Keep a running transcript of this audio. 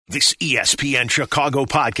This ESPN Chicago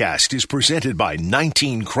podcast is presented by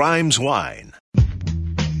 19 Crimes Wine.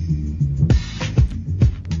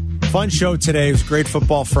 Fun show today. It was Great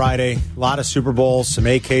Football Friday. A lot of Super Bowls, some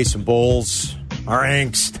AK, some bowls, our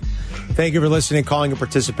angst. Thank you for listening, calling, and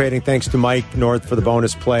participating. Thanks to Mike North for the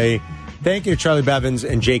bonus play. Thank you to Charlie Bevins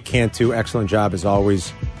and Jake Cantu. Excellent job as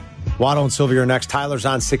always. Waddle and Sylvia are next. Tyler's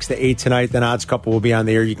on 6 to 8 tonight. Then Odds Couple will be on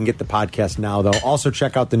the air. You can get the podcast now, though. Also,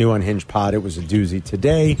 check out the new Unhinged pod. It was a doozy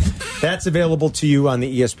today. That's available to you on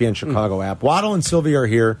the ESPN Chicago app. Waddle and Sylvia are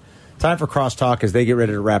here. Time for crosstalk as they get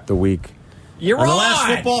ready to wrap the week. You're on on the last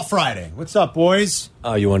Football Friday. What's up, boys?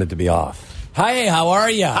 Oh, you wanted to be off. Hi, how are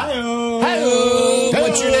you? Hi-oh. Hi-oh.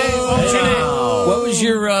 What's your name? What's your name?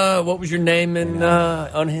 What was your name in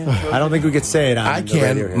Unhinged? I don't think we could say it on I the radio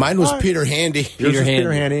can. here. Mine was Peter Handy. Peter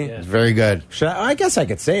Handy. It's very good. I guess I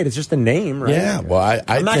could say it. It's just a name, right? Yeah, well,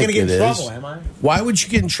 I'm not think going to get it in is. trouble, am I? Why would you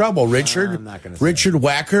get in trouble, Richard? I'm not gonna say Richard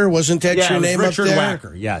Wacker, wasn't that your name Richard up there?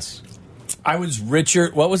 Wacker, yes. I was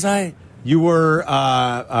Richard. What was I? You were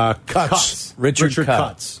Cutts. Richard Cutts.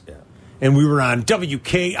 Cutts. Yeah. And we were on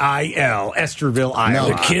WKIL, Esterville, Iowa.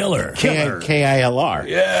 No, The Killer. KILR.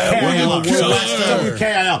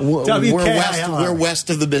 KIL. We're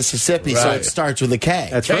west of the Mississippi, so it starts with a K.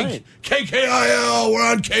 That's right. KKIL.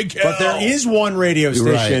 We're on KKIL. But there is one radio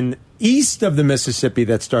station east of the Mississippi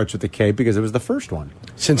that starts with a K because it was the first one.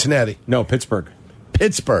 Cincinnati. No, Pittsburgh.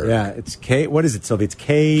 Pittsburgh. Yeah, it's K. What is it, Sylvie? It's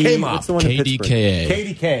K. K-Mop. What's the one in Pittsburgh? KDKA.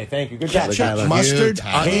 KDK. Thank you. Good job, Ketchup, Tyler. mustard,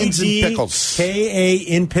 onions, and pickles. KA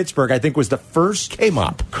in Pittsburgh, I think, was the first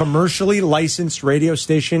K-Mop. commercially licensed radio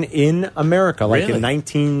station in America, like Really? in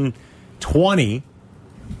 1920.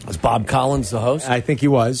 Was Bob Collins the host? I think he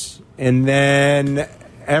was. And then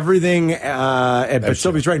everything, but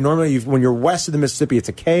Sylvie's right. Normally, when you're west of the Mississippi, it's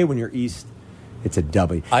a K. When you're east, it's a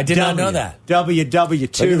W. I did not know that.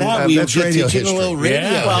 WW2. Look at that. We That's were radio teaching a little history. radio.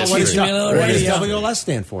 Yeah, Well, history. what does, Teach me a little what does radio. WLS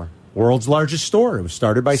stand for? World's largest store. It was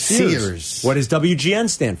started by Sears. Sears. What does WGN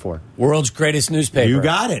stand for? World's greatest newspaper. You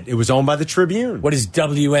got it. It was owned by the Tribune. What is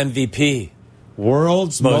WMVP?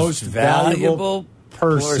 World's most valuable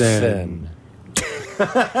person.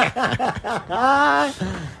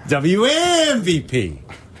 WMVP.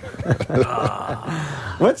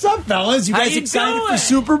 What's up, fellas? You How guys you excited doing? for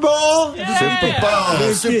Super Bowl? Super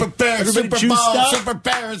Bowl. Super Bear. Everybody Super juiced Bowl. up? Super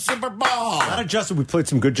Bear. Super Bowl. Not a Justin. We played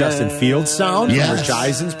some good Justin Fields sound Yes. from Rich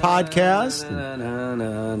Eisen's podcast.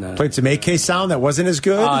 Played some AK sound that wasn't as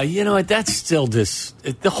good. You know what? That's still the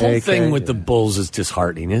whole AK, thing with the yeah. Bulls is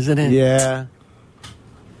disheartening, isn't it? Yeah.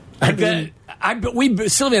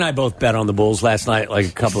 Sylvia and I both bet on the Bulls last night, like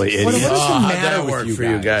a couple of idiots. What is the how'd matter that with work you for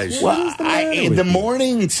you guys? What is the matter In with the you?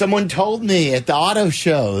 morning, someone told me at the auto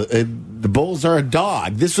show the Bulls are a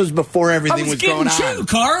dog. This was before I everything was was going getting on. you,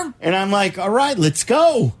 Carm. And I'm like, all right, let's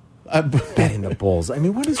go. Betting the Bulls. I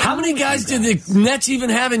mean, what is How wrong many with guys you did the Nets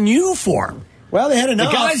even have in uniform? Well, they had The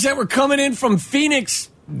enough. guys that were coming in from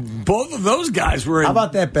Phoenix, both of those guys were in How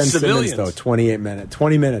about that Ben civilians. Simmons, though? 20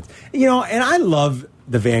 minutes. You know, and I love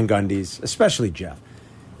the Van Gundys, especially Jeff.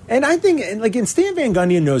 And I think, and Stan Van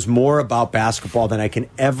Gundy knows more about basketball than I can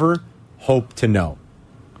ever hope to know.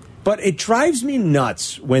 But it drives me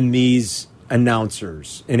nuts when these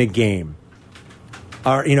announcers in a game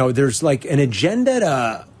are, there's like an agenda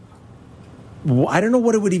to, I don't know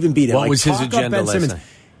what it would even be to What was his talk up agenda Ben last Simmons. night?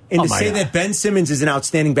 And Oh, to my say God. that Ben Simmons is an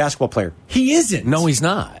outstanding basketball player. He isn't. No, he's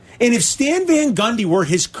not. And if Stan Van Gundy were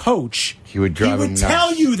his coach, He would drive him nuts.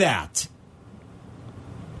 tell you that.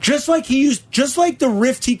 Just like the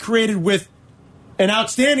rift he created with an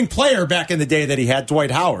outstanding player back in the day that he had, Dwight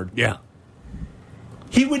Howard. Yeah.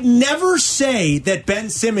 He would never say that Ben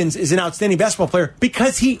Simmons is an outstanding basketball player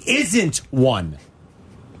because he isn't one.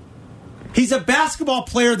 He's a basketball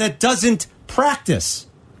player that doesn't practice,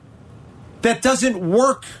 that doesn't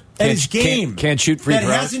work at his game, can't shoot free that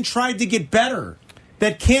throws. hasn't tried to get better,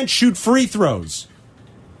 that can't shoot free throws,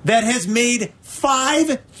 that has made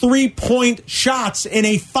 5 3-point shots in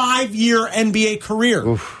a 5-year NBA career.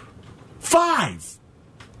 Oof. 5.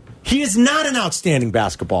 He is not an outstanding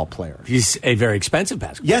basketball player. He's a very expensive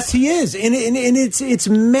basketball. Yes, he is, and it's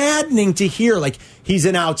maddening to hear like he's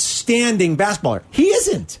an outstanding basketballer. He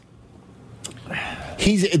isn't.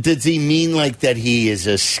 Does he mean like that he is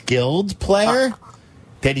a skilled player?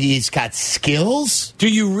 That he's got skills? Do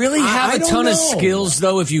you really have I a don't ton of know. skills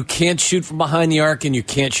though if you can't shoot from behind the arc and you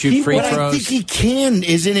can't shoot free But I throws? think he can.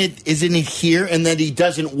 Isn't it here? And that he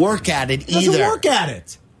doesn't work at it Doesn't either. work at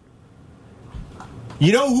it.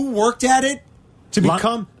 You know who worked at it to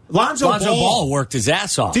become Lonzo Ball worked his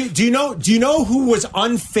ass off. Do you know who was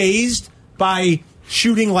unfazed by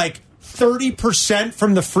shooting like 30%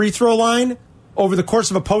 from the free throw line over the course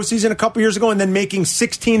of a postseason a couple years ago and then making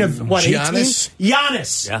 16 of, what, 18? Giannis?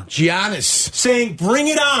 Giannis. Yeah. Giannis. Saying, bring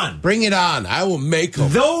it on. Bring it on. I will make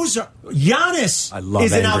them. Those are, Giannis I love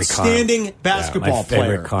is an angry outstanding basketball my favorite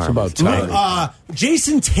player. Carm. It's about time.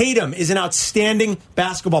 Jason Tatum is an outstanding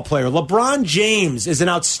basketball player. LeBron James is an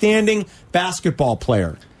outstanding basketball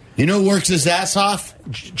player. You know who works his ass off?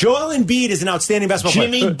 Joel Embiid is an outstanding basketball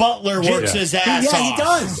player. Jimmy Butler works his ass off. Yeah, he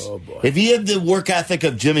does. If he had the work ethic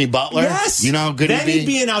of Jimmy Butler, Yes. you know how good then he'd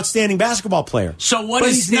be? an outstanding basketball player. So what But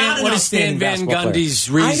is he's not Stan, an what is Stan outstanding Van basketball player.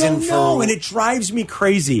 Gundy's reason I don't know, for? and it drives me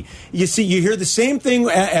crazy. You see, you hear the same thing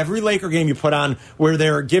every Laker game you put on where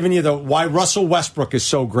they're giving you the why Russell Westbrook is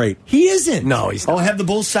so great. He isn't. No, he's not. Oh, have the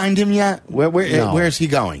Bulls signed him yet? No. Where's he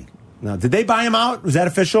going? No. Did they buy him out? Was that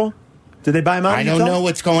official? Did they buy him out? I don't know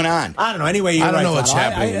what's going on. I don't know. Anyway, you're I don't right, know what's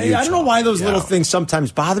Todd. happening in I don't know why those Utah. little things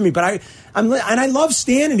sometimes bother me, but I love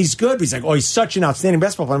Stan and he's good. But he's like, oh, he's such an outstanding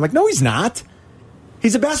basketball player. I'm like, no, he's not.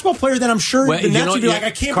 He's a basketball player that I'm sure Well, the you Nets know- would be yeah, like,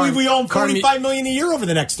 I can't Carm- believe we owe him Carm, $45 million a year over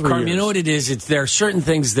the next 3 years. You know what it is? There are certain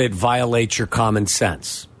things that violate your common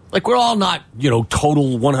sense. Like, we're all not,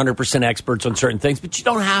 total 100% experts on certain things, but you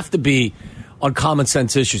don't have to be on common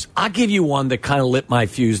sense issues. I'll give you one that kind of lit my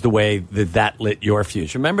fuse the way that lit your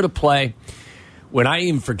fuse. Remember the play when I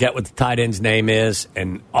even forget what the tight end's name is,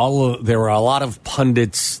 and there were a lot of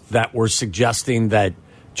pundits that were suggesting that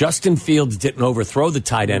Justin Fields didn't overthrow the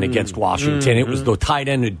tight end against Washington. It was the tight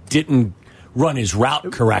end who didn't run his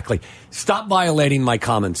route correctly. Stop violating my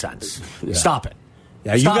common sense. Stop it.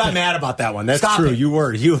 Yeah, you Stop got it. mad about that one. That's Stop true. it. You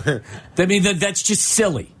were. I mean, that's just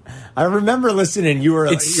silly. I remember listening. You were.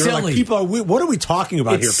 It's you were silly. Like, people. What are we talking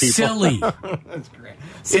about It's here, people? silly. That's great.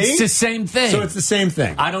 See? It's the same thing. So it's the same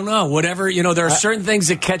thing. I don't know. Whatever, there are certain things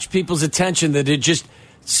that catch people's attention that it just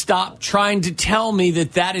stop trying to tell me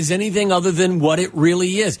that is anything other than what it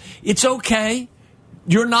really is. It's okay.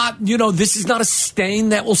 You're not, this is not a stain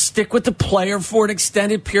that will stick with the player for an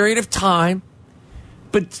extended period of time.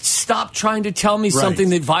 But stop trying to tell me something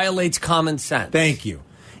that violates common sense. Thank you.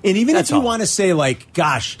 And even That's if you all. want to say, like,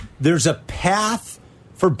 gosh, there's a path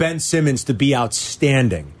for Ben Simmons to be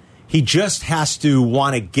outstanding. He just has to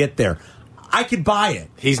want to get there. I could buy it.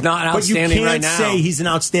 He's not But you outstanding can't right now. say he's an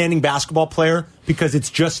outstanding basketball player because it's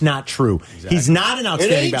just not true. He's not an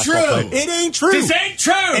outstanding ain't basketball true. player. It ain't true. This ain't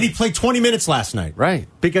true. And he played 20 minutes last night. Right.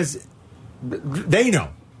 Because they know.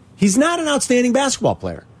 He's not an outstanding basketball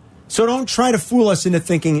player. So don't try to fool us into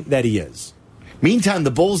thinking that he is. Meantime,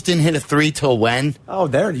 the Bulls didn't hit a three till when? Oh,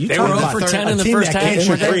 there you They talk were about 0 for 10 a in the team first that half. can't shoot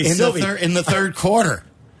Were they? threes. In the third quarter.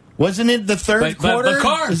 Wasn't it the third quarter?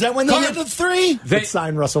 Carm, Is that when they hit the three? They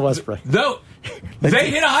signed Russell Westbrook. No,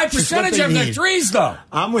 they hit a high Just what percentage they of their need. threes, though.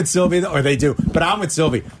 I'm with Sylvie, or they do, but I'm with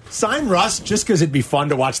Sylvie. Sign Russ just because it'd be fun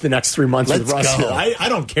to watch the next 3 months with Let's Russ. go. I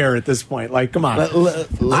don't care at this point. Like, come on. I'm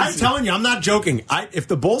Listen. telling you, I'm not joking. If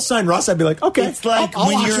the Bulls sign Russ, I'd be like, okay. It's like I'll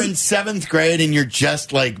when watch you're it. in seventh grade and you're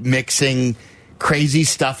just like mixing crazy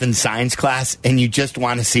stuff in science class and you just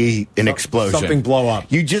want to see an explosion. something blow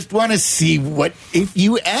up. You just want to see what if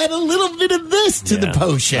you add a little bit of this to the Yeah.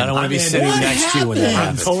 potion. I don't want to be mean, sitting what next to you when that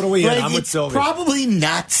happens? happens. I'm totally in. Like, I'm with it's Sylvie. probably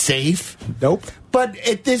not safe. Nope. But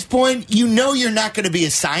at this point, you're not going to be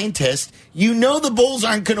a scientist. You know the Bulls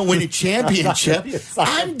aren't going to win a championship. be a scientist.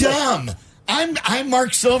 I'm dumb. I'm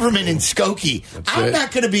Mark Silverman in Skokie. I'm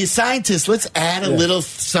not going to be a scientist. Let's add a little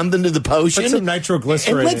something to the potion. Put some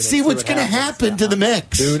nitroglycerin and in let's it, see see what's what going to happens. happen to the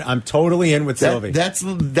mix. Dude, I'm totally in with Sylvie.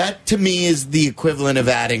 That to me is the equivalent of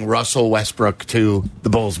adding Russell Westbrook to the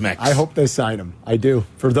Bulls mix. I hope they sign him. I do.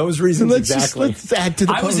 For those reasons, exactly. Let's add to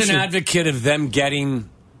the I potion. was an advocate of them getting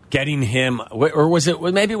him, or was it?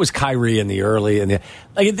 Maybe it was Kyrie in the early and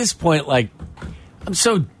like at this point, like I'm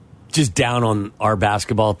so just down on our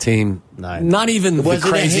basketball team. Not even the Was it a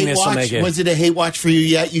hate craziness will watch? make it. Was it a hate watch for you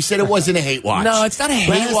yet? You said it wasn't a hate watch. No, it's not a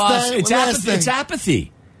hate watch. It's apathy. It's Last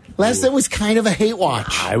apathy. night was kind of a hate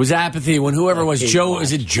watch. It was apathy when whoever was Joe.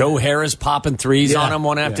 Was it Joe Harris popping threes on him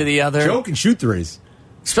one after the other? Joe can shoot threes.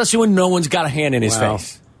 Especially when no one's got a hand in his Well,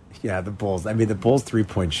 face. Yeah, the Bulls. I mean, the Bulls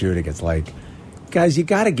 3-point shooting. It's like, guys, you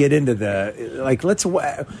got to get into the Let's.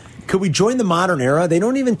 Could we join the modern era? They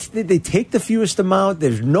don't even. They take the fewest amount.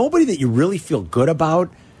 There's nobody that you really feel good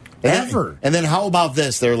about ever. And then how about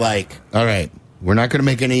this? They're like, all right, we're not going to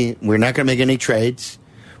make any trades.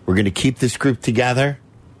 We're going to keep this group together.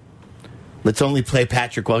 Let's only play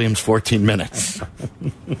Patrick Williams 14 minutes.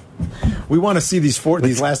 We want to see these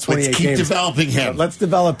last 28 let's keep games. developing him. Let's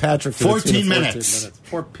develop Patrick. To the 14 tune of minutes.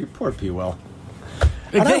 Poor P. Will.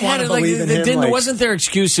 Like, I they had wanna it, like, believe in they him, didn't. like- wasn't their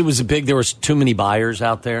excuse? It was there was too many buyers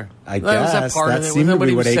out there. I Was that guess. part That of it? seemed Wasn't to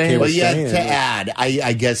be he what AK saying? was Well, yeah, saying. to add,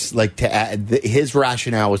 I guess, like, to add, his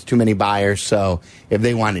rationale was too many buyers, so if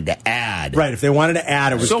they wanted to add. Right. If they wanted to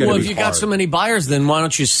add, it was So, going to well, be if you got hard. so many buyers, then why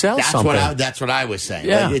don't you sell something? That's what I was saying.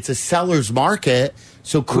 Yeah. Like, it's a seller's market,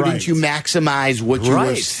 so couldn't Right. you maximize what you were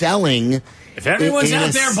Right. selling? If everyone's in out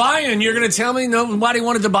a there buying, you're going to tell me nobody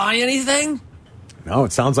wanted to buy anything? No,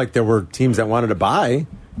 it sounds like there were teams that wanted to buy.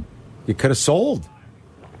 You could have sold.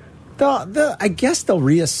 I guess they'll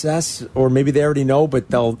reassess, or maybe they already know, but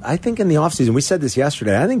I think in the offseason, we said this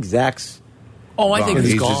yesterday, I think Zach's Oh, I think Gone.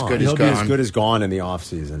 he's He's gone. as good he'll as be as gone. good as gone in the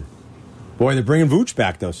offseason. Boy, they're bringing Vooch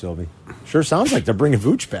back, though, Sylvie. Sure sounds like they're bringing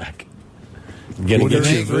Vooch back. Gonna What do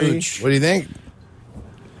get you you think? Vooch. What do you think?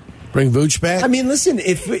 Bring Vooch back? I mean, listen,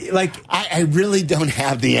 if like I really don't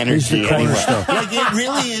have the energy He's the anymore. cornerstone. Like, it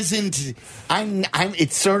really isn't.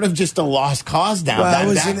 It's sort of just a lost cause now. well, Back- it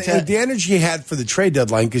was back to- the energy you had for the trade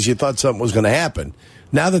deadline because you thought something was going to happen.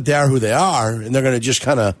 Now that they are who they are, and they're going to just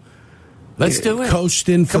kind of Let's do it. coast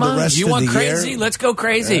in for Come the on, rest you of want the crazy? year. Let's go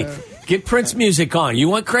crazy. Get Prince music on. You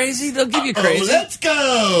want crazy? They'll give you crazy. Let's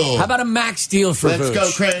go. How about a max deal for Let's Vooch? go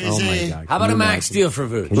crazy. oh my God, How about can a you max imagine? deal for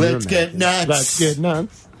Vooch? Can you Let's get imagine? nuts. Let's get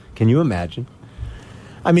nuts. Can you imagine?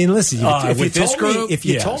 I mean, listen. If you with this told me, group, if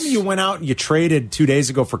you yes. told me you went out and you traded 2 days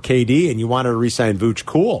ago for KD and you wanted to re-sign Vooch,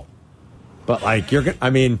 cool. But like you're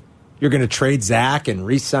gonna trade Zach and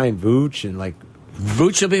re-sign Vooch and like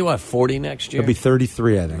Vooch will be what, 40 next year? he'll be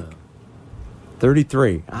 33, I think.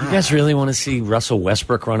 33. You guys really want to see Russell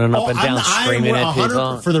Westbrook running up and down, screaming at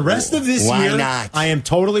people? For the rest of this Why year, not? I am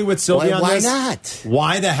totally with Sylvia on Why this. not?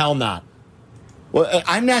 Why the hell not? Well,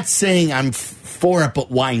 I'm not saying I'm for it, but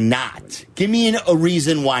why not? Give me a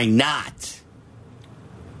reason why not.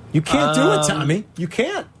 You can't do it, Tommy. You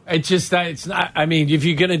can't. It's just that it's not. I mean, if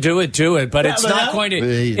you're going to do it, do it. But Yeah, it's but not that- going to.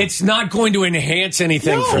 It's not going to enhance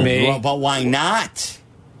anything No. for me. Well, but why not?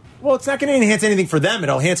 Well, it's not going to enhance anything for them.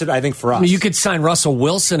 It'll enhance it, I think, for us. I mean, you could sign Russell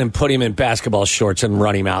Wilson and put him in basketball shorts and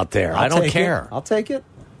run him out there. I don't take care. it. I'll take it.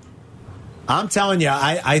 I'm telling you,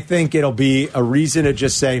 I think it'll be a reason to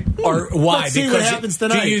just say, Or why? Let's see because what happens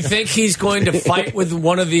tonight. Do you think he's going to fight with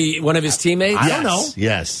one of his teammates? I don't know.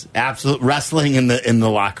 Yes, absolute wrestling in the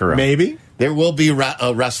locker room. Maybe. There will be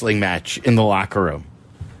a wrestling match in the locker room.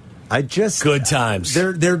 I just Good times.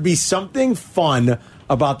 There'd be something fun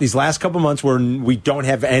about these last couple months where we don't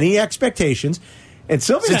have any expectations, and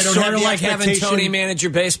Sylvia Is and I it don't sort have of the like having expectation- Tony manage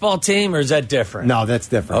your baseball team, or is that different? No, that's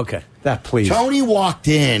different. Okay. that please. Tony walked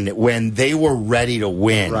in when they were ready to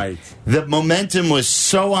win. Right. The momentum was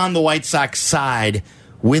so on the White Sox side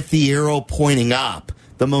with the arrow pointing up.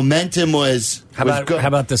 The momentum was How was about good. how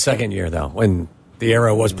about the second year though, when the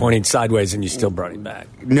arrow was pointing sideways and you still brought him back?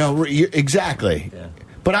 No, exactly. Yeah.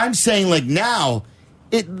 But I'm saying, like, now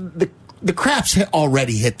the crap's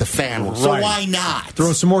already hit the fan. So Right. why not?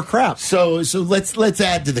 Throw some more crap. So let's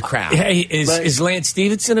add to the crap. Hey, is Lance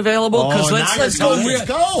Stevenson available? Oh, now let's you're go. talking. real- Let's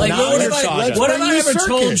go. Like, Now what you're have I, talking. what Let's have I bring ever you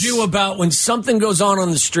told circus. you about when something goes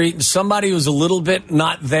on the street and somebody who's a little bit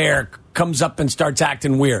not there comes up and starts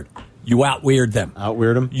acting weird? You out weird them. Out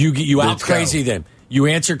weird them. You out Let's crazy go. them. You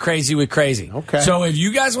answer crazy with crazy. Okay. So if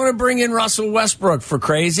you guys want to bring in Russell Westbrook for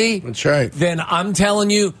crazy, That's right. then I'm telling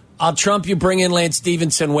you, I'll trump you. Bring in Lance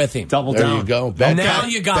Stevenson with him. Double There down. you go. Bad now cop,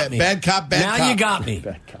 you got me. Bad cop, bad now cop. you got me.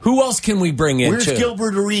 Who else can we bring in? Where's too?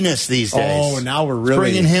 Gilbert Arenas these days? Oh, now we're Let's really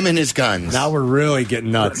bringing him and his guns. Now we're really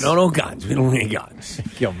getting nuts. No guns. We don't need guns.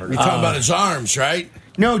 Gilbert. You're talking about his arms, right?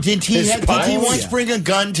 No, did he His once spine? bring a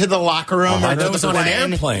gun to the locker room? I or know to it was the on an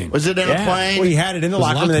plane? airplane. Was it in Yeah. a plane? Well, he had it in the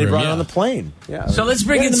locker room, and then he brought it on the plane. Yeah. So let's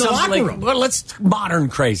bring Get in in the something locker like, room. well, let's modern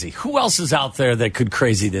crazy. Who else is out there that could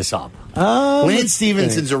crazy this up? Lance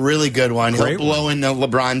Stevenson's a really good one. He'll Great blow in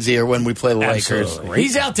LeBron's ear when we play the Lakers. Absolutely.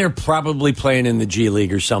 He's out there probably playing in the G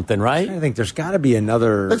League or something, right? I think there's got to be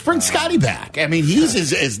another. Let's bring Scotty back. I mean, he's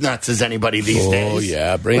as nuts as anybody these days. Oh,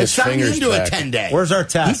 yeah. Bring Let's his sign fingers him to back. a 10-day. Where's our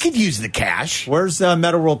test? He could use the cash. Where's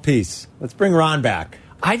Meta World Peace? Let's bring Ron back.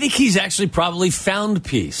 I think he's actually probably found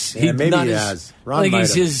peace. Yeah, maybe not he his- has. Ron like might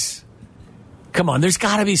he's have. his. Come on, there's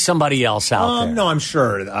got to be somebody else out there. No, I'm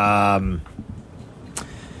sure.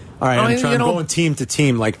 All right, I mean, I'm going team to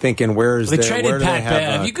team, like thinking, where is They there? traded where do Pat they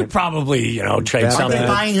have, Bev. You could probably, trade Pat Are something. they Bev.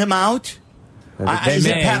 buying him out? They Is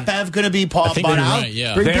may. Pat Bev going to be bought think they're out? right,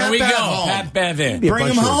 yeah. Bring There Pat we go. Bev home. Pat Bev in. Be a Bring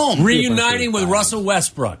bunch him of- home. be a bunch Reuniting of with guys. Russell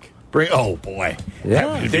Westbrook. Oh, boy.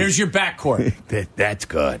 Yeah. There's your backcourt. That's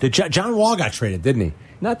good. John Wall got traded, didn't he?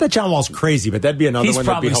 Not that John Wall's crazy, but that'd be another He's one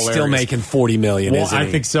that'd be probably hilarious. still making $40 million, Wall, isn't I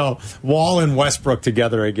he? think so. Wall and Westbrook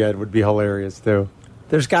together again would be hilarious too.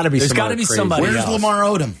 There's got to be. There's some gotta other be crazy- somebody Where's else. Lamar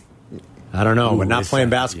Odom? I don't know, but not playing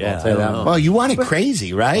basketball. Yeah, I'll tell you I that don't know. much. Well, you want it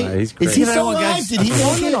crazy, right? He's Is crazy. he He's still the one alive? guy's- Did he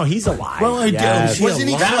make it? No, he's alive. Well, Yes. wasn't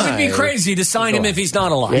he That would be alive? crazy to sign him if he's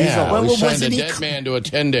not alive. Yeah, Well, we signed wasn't a he dead cl- man to a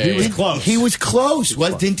 10-day. He was close. He was close.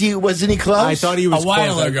 Wasn't he close? I thought he was A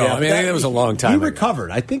while close. ago. I mean, I think that was a long time He ago. recovered.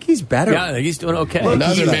 I think he's better. Yeah, I think he's doing okay.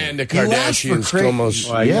 Another He- man the he asked for Kardashians almost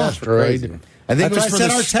Well, he asked for crazy. destroyed. I think That's it was why I for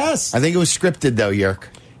said the our test. I think it was scripted though, Yerk.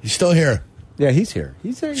 He's still here. Yeah, he's here.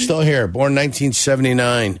 He's there. Still here. Born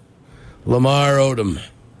 1979. Lamar Odom.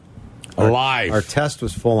 Alive. Our test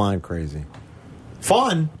was full on crazy.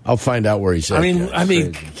 Fun. I'll find out where he's at. I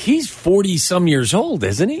mean, he's 40-some years old,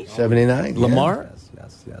 isn't he? 79. Lamar?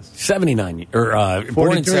 Yes. 79, or born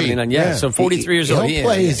in 43. 79, yeah, so 43 years old. He'll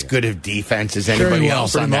play as good of defense as anybody will,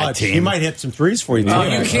 else on Pretty that much. team. He might hit some threes for you. Oh,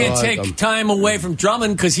 too. you can't I like take him. time away from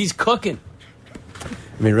Drummond because he's cooking.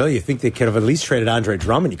 I mean, really, you think they could have at least traded Andre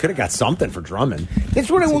Drummond? You could have got something for Drummond. That's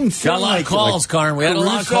what I wouldn't Got a lot of calls, Karn. We had a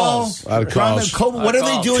lot of calls. A lot of calls. What are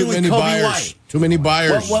they doing Too with many Kobe buyers. White? Too many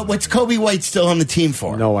buyers. What's Kobe White still on the team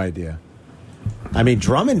for? No idea. I mean,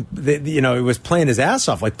 Drummond, he was playing his ass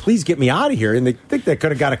off. Like, please get me out of here. And they think they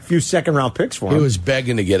could have got a few second-round picks for him. He was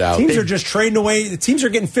begging to get out. Teams are just trading away. The teams are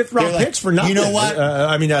getting fifth-round They're like, picks for nothing. you know what?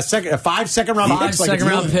 I mean, five second-round Five picks.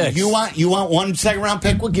 second-round picks. You want one second-round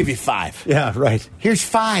pick? We'll give you 5. Yeah, right. Here's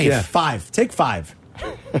 5. Yeah, 5. Take 5.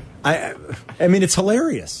 I mean, it's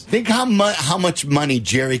hilarious. Think how much money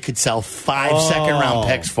Jerry could sell 5 second-round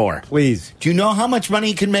picks for. Please. Do you know how much money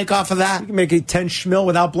he can make off of that? You can make a 10 schmil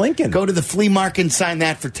without blinking. Go to the flea market and sign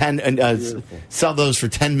that for 10 and sell those for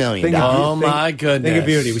 $10 million. Think of- Oh, my goodness. Think of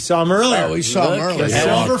beauty. We saw him earlier. Oh, we saw him earlier.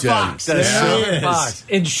 Silver Walked in. Fox. The There Silver he is. Fox.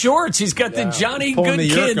 In shorts, he's got the Johnny Pulling Good the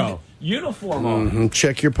Kid Yurko. uniform on. Mhm.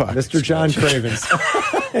 Check your pockets. Mr. John Cravens.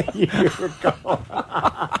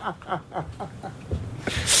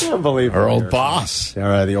 Unbelievable. Our old boss. All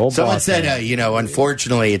right, the old Someone boss. said,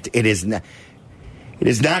 unfortunately, it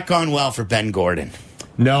has not gone well for Ben Gordon.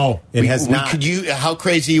 no, it has not. How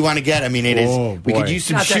crazy you want to get? I mean, it is. Oh, We could boy. use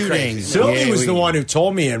some Not that shooting. crazy. Sylvie was the one who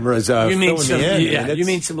told me and was You mean filling some? me in. Yeah, and you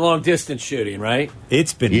mean some long distance shooting, right?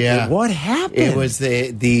 it's been. Yeah. What happened? It was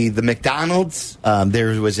the McDonald's.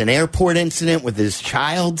 There was an airport incident with his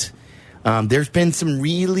child. There's been some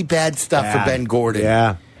really bad stuff for Ben Gordon.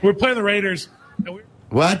 Yeah. We're playing the Raiders. And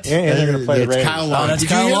What? Yeah, they're gonna play the it's Raiders. Kyle Long. that's Did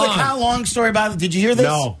Kyle you hear Long. the Kyle Long story about it? Did you hear this?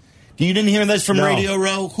 No. You didn't hear this from No. Radio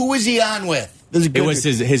Row? Who was he on with? This is It good. was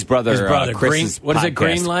his brother. His brother, Chris's Green. What is it? podcast.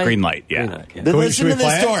 Green Light. Green Light. Yeah. Green Light, yeah. Listen Should we to this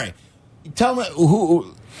play it? story. Tell me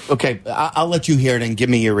who. Okay, I'll let you hear it and give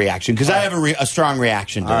me your reaction because I have a strong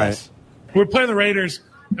reaction to All right. this. we're playing the Raiders,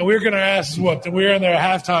 and we were going to ask what. And we were in there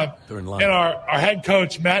at halftime. They're in And line. our head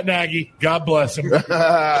coach, Matt Nagy, God bless him.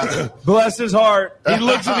 Bless his heart. He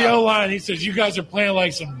looks at the O-line. He says, you guys are playing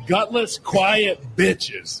like some gutless, quiet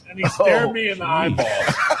bitches. And he stared me in the eyeballs.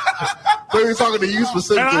 So you're talking to you And I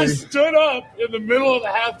specifically. stood up in the middle of the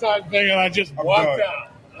halftime thing, and I just walked out.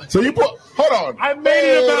 So you put. Hold on. I made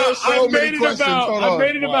it about. there's so many questions. Hold I on.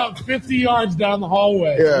 made it about 50 yards down the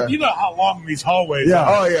hallway. Yeah. You know how long these hallways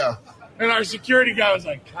are. Oh yeah. And our security guy was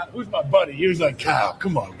like, "Kyle, who's my buddy?" He was like, "Kyle,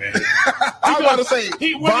 come on, man." I was about to say, When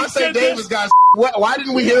he Vontae said Davis this- got. Why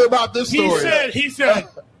didn't we hear about this story? He said,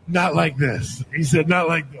 not like this. He said, not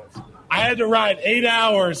like this. I had to ride 8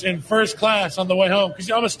 hours in first class on the way home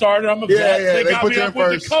because I'm a starter. I'm a vet. Yeah, They they got put me you up in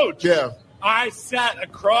with first. the coach. Yeah. I sat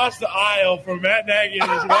across the aisle from Matt Nagy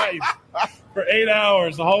and his wife for 8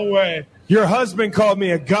 hours the whole way. Your husband called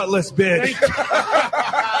me a gutless bitch.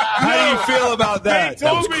 How do you feel about that? They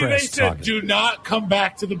told was me, Chris they said, talking. do not come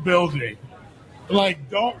back to the building. Like,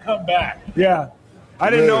 don't come back. Yeah. I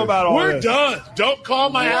didn't know about all We're this. done. Don't call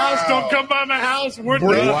my house. Don't come by my house. We're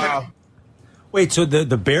done. Wow. Wait, so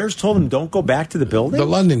the Bears told him don't go back to the building? The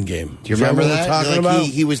London game. Do you remember what that? we're talking Like about?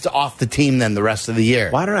 he was off the team then the rest of the year.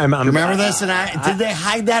 Why don't I? Do you remember this? And did they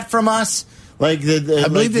hide that from us? Like I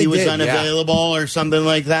believe like they he was did, yeah. unavailable or something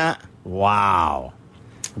like that. Wow.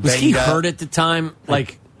 Was he Banged up. hurt at the time?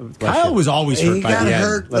 Like, Kyle was always hurt He by got the end.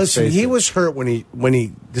 hurt. Let's Listen, face he it. was hurt when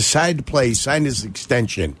he decided to play. He signed his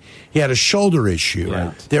extension. He had a shoulder issue.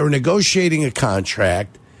 Right. They were negotiating a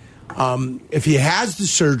contract. If he has the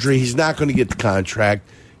surgery, he's not going to get the contract.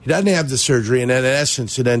 He doesn't have the surgery, and then in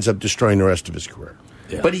essence, it ends up destroying the rest of his career.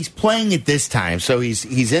 But he's playing it this time, so he's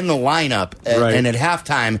in the lineup, Right. and at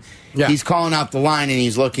halftime, Yeah. he's calling out the line and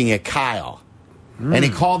he's looking at Kyle, and he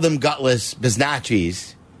called them gutless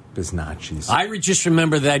biznachis. Biznachis. I just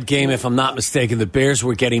remember that game, if I'm not mistaken, the Bears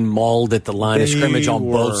were getting mauled at the line of They scrimmage on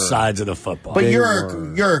both were. sides of the football. But They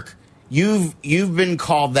Yerk, you've been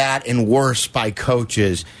called that and worse by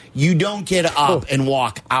coaches. You don't get up and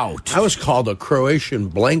walk out. I was called a Croatian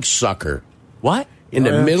blank sucker what? in the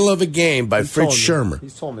Yeah. middle of a game by He's Fritz told me. Shermer.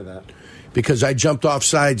 He's told me that. because I jumped off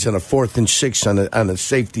sides on a 4th and 6 on a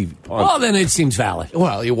safety punt. Oh, then it seems valid.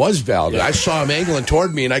 Well, it was valid. I saw him angling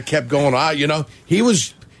toward me, and I kept going,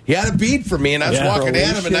 he had a bead for me, and I was walking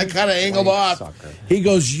at him, and I kind of angled off. Sucker. He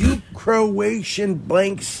goes, "You Croatian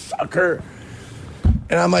blank sucker."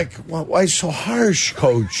 And I'm like, well, why so harsh,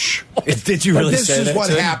 Coach? Did you really say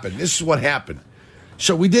that? This is what happened.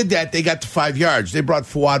 So we did that. They got to 5 yards. They brought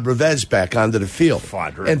Fuad Revez back onto the field.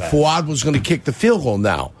 And Fuad was going to kick the field goal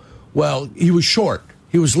now. Well, he was short.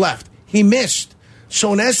 He was left. He missed.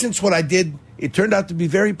 So in essence, what I did, it turned out to be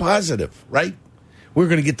very positive, right? We're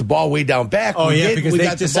going to get the ball way down back. Oh, because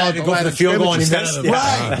they decided to go for the field goal and he missed.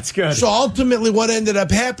 Right. That's good. So ultimately what ended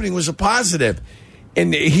up happening was a positive.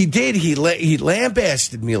 And he did. He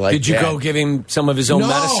lambasted me like that. Did you go give him some of his own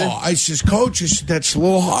medicine? No. I says, Coach, that's a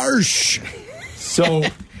little harsh. So,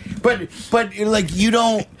 but like you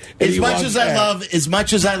don't. As much as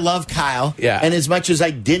I love Kyle, and as much as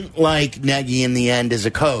I didn't like Nagy in the end as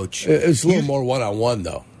a coach, it's a little more one-on-one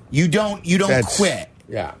though. You don't quit.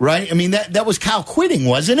 Yeah. Right. I mean that was Kyle quitting,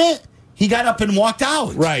 wasn't it? He got up and walked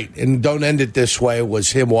out. Right. And don't end it this way. It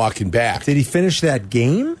was him walking back. did he finish that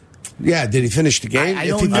game? Yeah, did he finish the game? I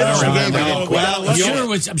don't know. I'm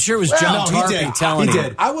sure it was John Tarpey telling him. He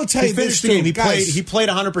did. I will tell you he finished this, the game. He guys. played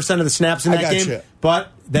 100% of the snaps in that game, you.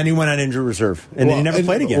 but then he went on injury reserve, and then he never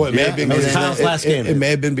played again. Well, it may have been that was because- Kyle's last game. It may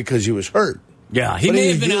have been because he was hurt. Yeah, he But may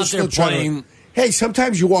have been was out there still trying playing. Hey,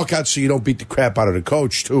 sometimes you walk out so you don't beat the crap out of the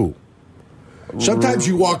coach, too. Sometimes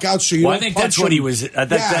you walk out so you Well, don't I think punch that's what him. he was. That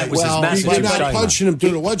was his message. You're he was not talking punching him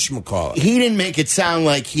through the whatchamacallit. He didn't make it sound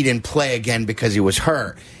like he didn't play again because he was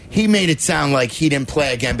hurt. He made it sound like he didn't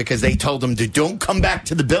play again because they told him to don't come back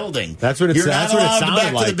to the building. That's what it You're that's not what it allowed to sounded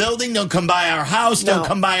back like. to the building. Don't come by our house. Don't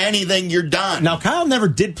come by anything. You're done. Now, Kyle never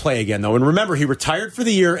did play again, though. And remember, he retired for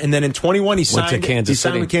the year, and then in 21, he signed to Kansas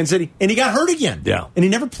City. with Kansas City, and he got hurt again. Yeah. And he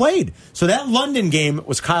never played. So that London game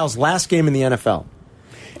was Kyle's last game in the NFL.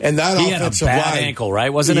 And that He had a offensive bad line, ankle,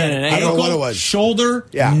 right? Wasn't it an I don't know ankle? what it was. Shoulder,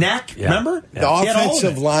 neck, Yeah. remember? The He had all of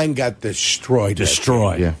offensive it. line got destroyed.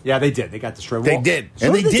 Yeah, they did. They got destroyed. They Well, did. so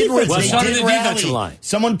And they did. defense. Well, They so did did the defensive rally. line.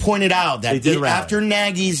 Someone pointed out They that did rally. after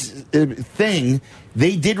Nagy's thing,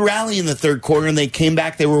 they did rally in the third quarter, and they came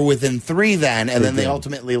back. They were within 3 then, and then they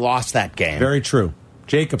ultimately lost that game. Very true.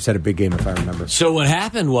 Jacobs had a big game, if I remember. So what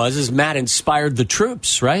happened was Matt inspired the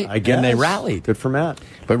troops, right? I guess. And they rallied. Good for Matt.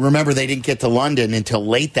 But remember, they didn't get to London until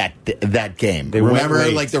late that game. They went remember,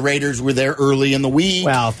 late. like the Raiders were there early in the week.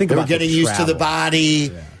 Well, think they about were getting the used to travel. the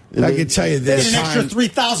body. I can tell you They this. had an extra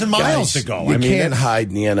 3,000 miles Guys, to go. You I mean, can't hide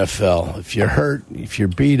in the NFL. If you're hurt, if you're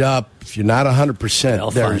beat up, if you're not 100%,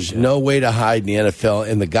 They'll find there's you. no way to hide in the NFL.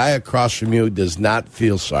 And the guy across from you does not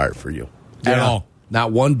feel sorry for you at all.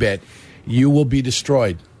 Not one bit. You will be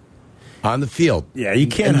destroyed on the field. Yeah, you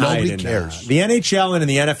can't And hide. nobody in, cares. The NHL and in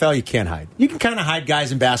the NFL, you can't hide. You can kind of hide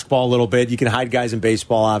guys in basketball a little bit. You can hide guys in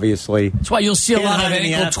baseball, obviously. That's why you'll see a Can't lot of hide in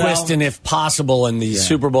the ankle NFL. twisting, if possible, in the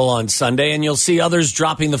Super Bowl on Sunday, and you'll see others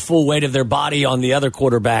dropping the full weight of their body on the other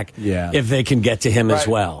quarterback if they can get to him as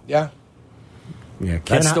well. Yeah. Yeah,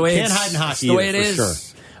 That's the way can't it's- hide in hockey. that's the way either, it for is.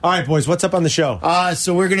 Sure. All right, boys, what's up on the show?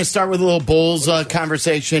 So we're going to start with a little Bulls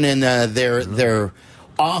conversation and their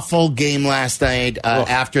awful game last night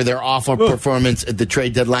after their awful performance at the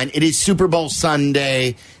trade deadline. It is Super Bowl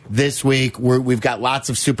Sunday this week. We've got lots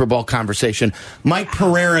of Super Bowl conversation. Mike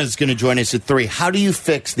Pereira is going to join us at 3. How do you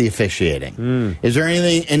fix the officiating? Is there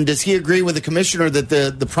anything, and does he agree with the commissioner that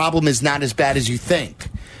the problem is not as bad as you think?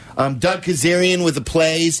 Doug Kazarian with the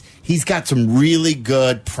plays. He's got some really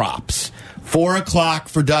good props. 4 o'clock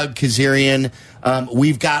for Doug Kazarian.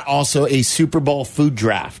 We've got also a Super Bowl food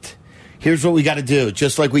draft. Here's what we got to do.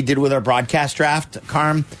 Just like we did with our broadcast draft,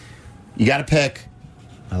 Carm, you got to pick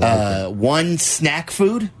one snack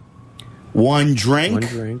food, one drink,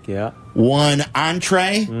 one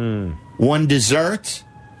entree, one dessert,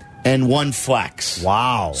 and one flex.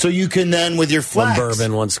 Wow. So you can then, with your flex, One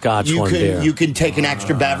bourbon, one scotch, one beer. You can take an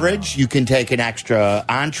extra beverage. You can take an extra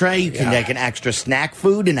entree. You can take an extra snack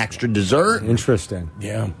food, an extra dessert. Interesting.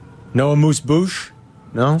 Yeah. No amuse-bouche?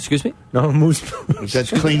 No? Excuse me? No amuse-bouche. That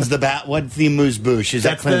cleans the bat. What's the amuse-bouche? Is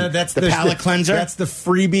that clean? That's the palate cleanser? That's the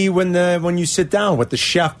freebie when you sit down. What the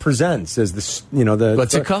chef presents is the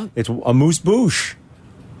What's it called? It's amuse-bouche.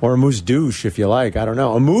 Or a moose douche, if you like. I don't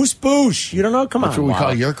know. A moose bouche. You don't know? Come That's on. what we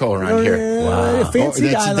call Yurko around here. Wow. Fancy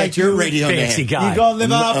guy that's your you. radio Fancy name. guy. You go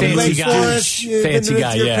live off in Fancy Lake guy. Forest. Fancy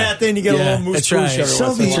guy, Your yeah. path in, you get a little moose That's douche right. every once in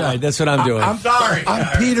a That's while. right. That's what I'm doing. I'm sorry.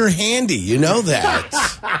 I'm Peter Handy. You know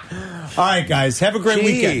that. All right, guys. Have a great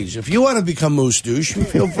weekend. Jeez, if you want to become Moose Douche, you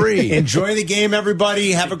feel free. Enjoy the game,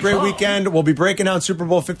 everybody. Have a great weekend. We'll be breaking down Super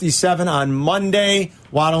Bowl 57 on Monday.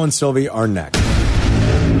 Waddle and Sylvie are next.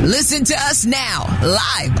 Listen to us now,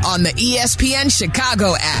 live on the ESPN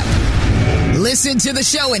Chicago app. Listen to the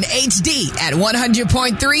show in HD at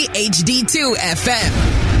 100.3 HD2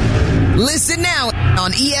 FM. Listen now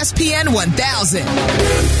on ESPN 1000.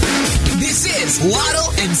 This is Waddle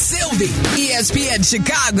and Sylvie, ESPN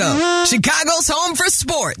Chicago, Chicago's home for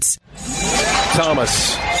sports.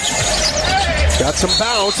 Thomas got some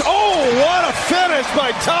bounce. Oh, what a finish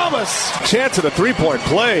by Thomas. Chance at a three-point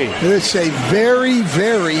play. It's a very,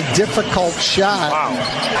 very difficult shot.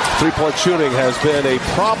 Wow. Three-point shooting has been a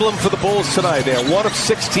problem for the Bulls tonight. They are 1 of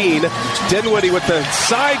 16. Dinwiddie with the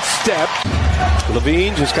sidestep.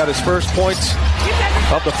 Levine just got his first points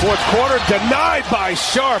of the fourth quarter. Denied by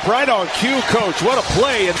Sharp. Right on cue, coach. What a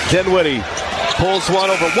play. And Dinwiddie pulls one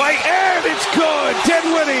over White, and it's good.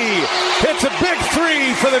 Dinwiddie hits a big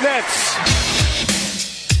three for the Nets.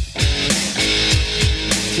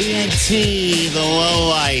 TNT, the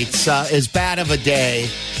lowlights. As bad of a day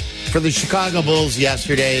for the Chicago Bulls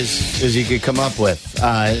yesterday as you could come up with.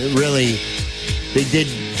 Really, they did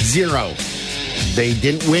zero. They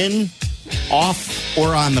didn't win off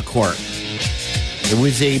or on the court. It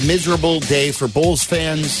was a miserable day for Bulls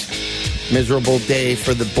fans, miserable day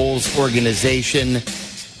for the Bulls organization.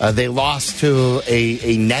 They lost to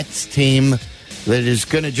a Nets team that is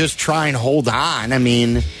going to just try and hold on. I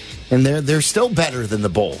mean, and they're still better than the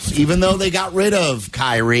Bulls, even though they got rid of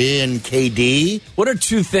Kyrie and KD. What are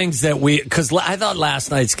two things that because I thought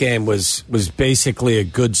last night's game was basically a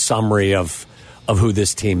good summary of who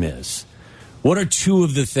this team is. What are two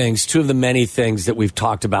of the many things that we've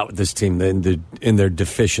talked about with this team in their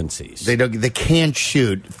deficiencies? They can't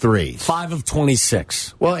shoot threes. 5 of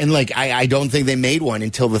 26. Well, and I don't think they made one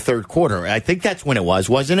until the third quarter. I think that's when it was,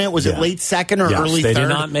 wasn't it? Was it late second or early third? They did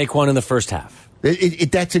not make one in the first half.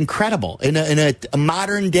 That's incredible. In a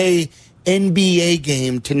modern day NBA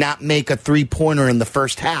game to not make a three-pointer in the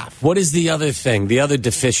first half. What is the other thing, the other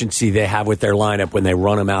deficiency they have with their lineup when they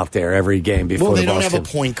run them out there every game before they don't have a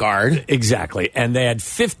point guard. Exactly. And they had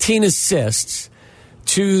 15 assists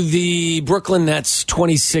to the Brooklyn Nets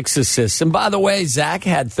 26 assists. And by the way, Zach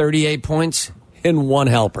had 38 points and one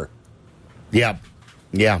helper. Yeah.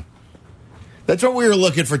 That's what we were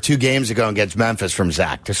looking for 2 games ago against Memphis from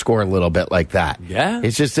Zach, to score a little bit like that. Yeah.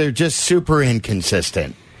 It's just they're just super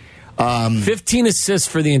inconsistent. 15 assists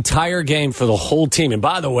for the entire game for the whole team. And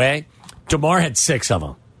by the way, DeMar had 6 of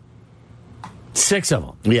them. 6 of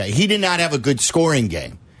them. Yeah, he did not have a good scoring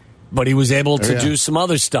game. But he was able to do some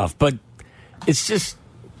other stuff. But it's just,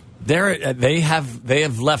 they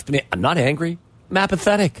have left me, I'm not angry, I'm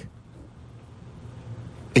apathetic.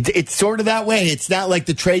 It's sort of that way. It's not like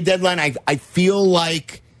the trade deadline. I feel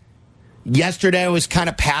like yesterday I was kind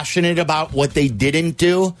of passionate about what they didn't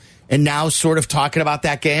do. And now sort of talking about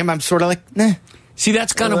that game, I'm sort of like, nah. See,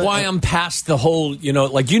 that's kind of why I'm past the whole,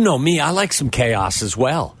 me, I like some chaos as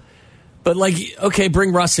well. But okay,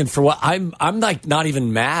 bring Russ in for what? I'm like not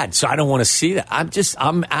even mad, so I don't want to see that.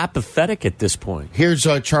 I'm apathetic at this point. Here's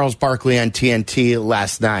Charles Barkley on TNT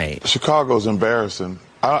last night. Chicago's embarrassing.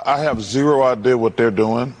 I have zero idea what they're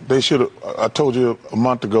doing. They should have, I told you a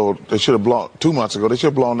month ago, 2 months ago, they should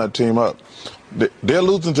have blown that team up. They're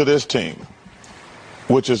losing to this team,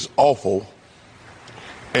 which is awful.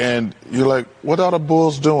 And you're like, what are the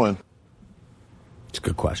Bulls doing? It's a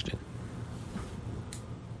good question.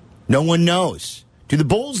 No one knows. Do the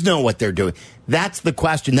Bulls know what they're doing? That's the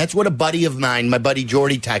question. That's what a buddy of mine, my buddy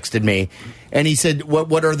Jordy, texted me. And he said,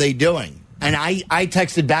 what are they doing? And I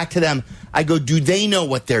texted back to them. I go, do they know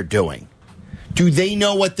what they're doing? Do they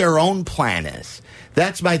know what their own plan is?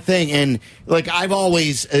 That's my thing. And I've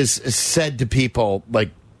always said to people,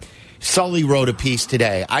 Sully wrote a piece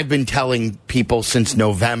today. I've been telling people since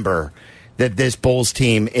November that this Bulls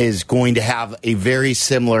team is going to have a very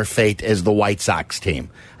similar fate as the White Sox team.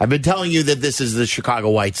 I've been telling you that this is the Chicago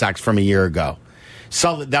White Sox from a year ago.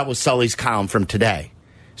 That was Sully's column from today,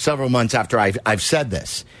 several months after I've said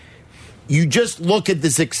this. You just look at the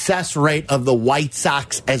success rate of the White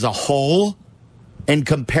Sox as a whole and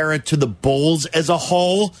compare it to the Bulls as a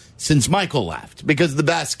whole since Michael left. Because the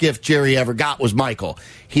best gift Jerry ever got was Michael.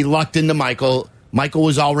 He lucked into Michael. Michael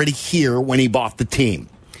was already here when he bought the team.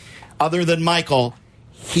 Other than Michael,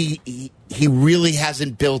 he really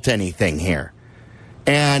hasn't built anything here.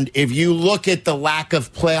 And if you look at the lack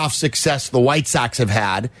of playoff success the White Sox have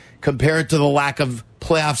had, compare it to the lack of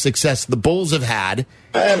playoff success the Bulls have had,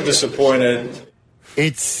 I am disappointed.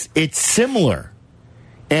 It's similar.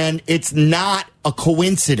 And it's not a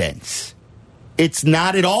coincidence. It's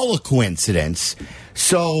not at all a coincidence.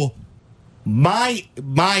 So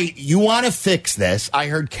you want to fix this. I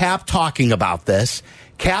heard Cap talking about this.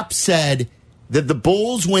 Cap said that the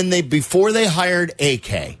Bulls, before they hired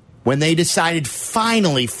AK, when they decided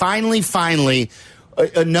finally,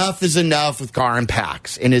 enough is enough with Garin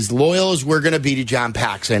Pax, and as loyal as we're going to be to John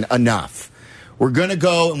Paxson, enough. We're going to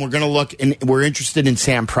go and we're going to look, and we're interested in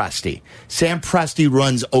Sam Presti. Sam Presti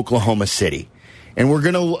runs Oklahoma City, and we're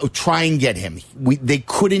going to try and get him. They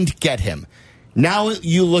couldn't get him. Now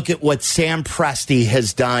you look at what Sam Presti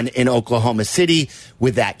has done in Oklahoma City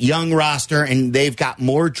with that young roster, and they've got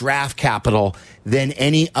more draft capital than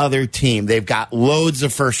any other team. They've got loads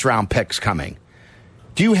of first-round picks coming.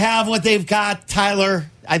 Do you have what they've got, Tyler?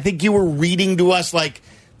 I think you were reading to us like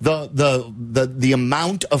the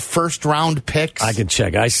amount of first-round picks. I can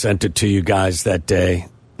check. I sent it to you guys that day.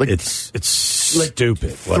 It's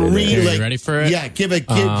stupid. Are you ready for it? Yeah, give it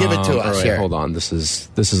to us. Right, here. Hold on. This is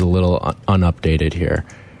a little unupdated here.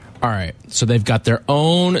 All right. So they've got their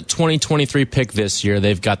own 2023 pick this year.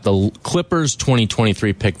 They've got the Clippers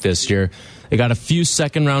 2023 pick this year. They got a few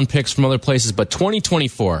second-round picks from other places, but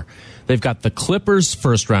 2024, they've got the Clippers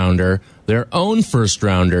first-rounder, their own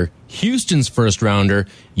first-rounder, Houston's first-rounder,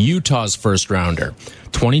 Utah's first-rounder.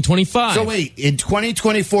 2025. So wait, in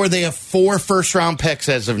 2024, they have 4 first-round picks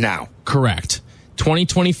as of now. Correct.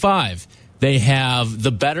 2025, they have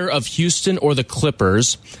the better of Houston or the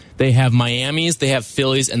Clippers. They have Miami's, they have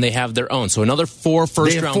Phillies, and they have their own. So another 4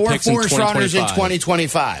 first-round picks in 2025. 4 first-rounders in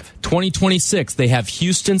 2025. 2026, they have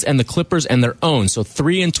Houston's and the Clippers and their own. So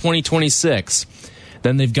 3 in 2026.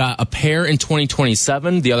 Then they've got a pair in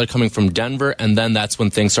 2027, the other coming from Denver, and then that's when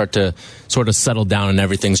things start to sort of settle down and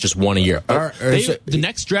everything's just one a year. The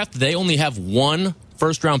next draft, they only have 1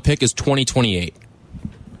 first-round pick is 2028.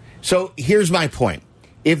 So here's my point.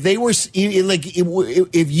 If they were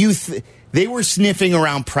they were sniffing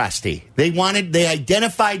around Presti. They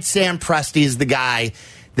identified Sam Presti as the guy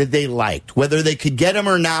that they liked. Whether they could get him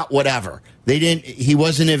or not, whatever. He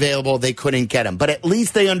wasn't available, they couldn't get him. But at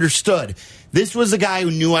least they understood this was a guy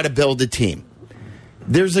who knew how to build a team.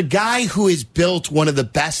 There's a guy who has built one of the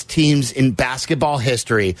best teams in basketball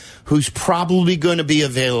history who's probably going to be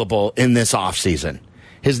available in this offseason.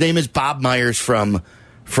 His name is Bob Myers from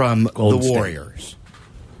the Warriors.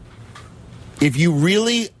 If you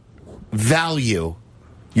really value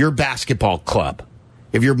your basketball club,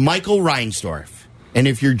 if you're Michael Reinsdorf, and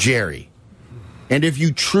if you're Jerry, and if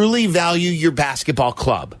you truly value your basketball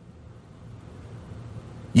club,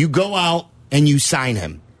 you go out and you sign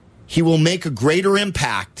him. He will make a greater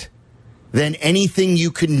impact than anything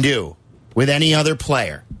you can do with any other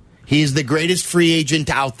player. He is the greatest free agent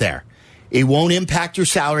out there. It won't impact your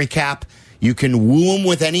salary cap. You can woo him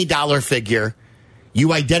with any dollar figure.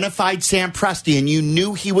 You identified Sam Presti and you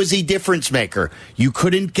knew he was a difference maker. You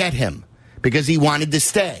couldn't get him because he wanted to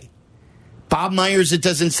stay. Bob Myers, it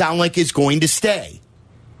doesn't sound like, is going to stay.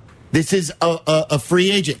 This is a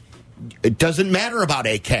free agent. It doesn't matter about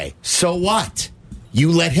AK. So what?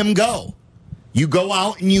 You let him go. You go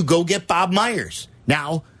out and you go get Bob Myers.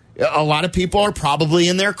 Now, a lot of people are probably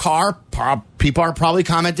in their car. People are probably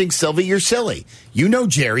commenting, Sylvie, you're silly. You know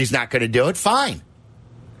Jerry's not going to do it. Fine.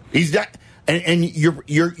 He's not. And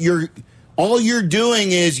you're all you're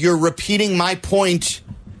doing is you're repeating my point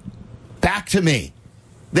back to me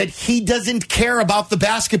that he doesn't care about the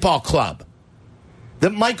basketball club.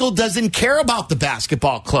 That Michael doesn't care about the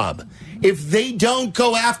basketball club. If they don't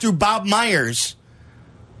go after Bob Myers,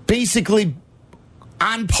 basically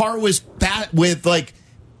on par with like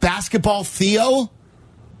basketball Theo,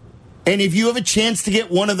 and if you have a chance to get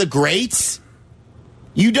one of the greats,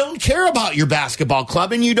 you don't care about your basketball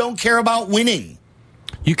club and you don't care about winning.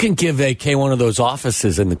 You can give AK one of those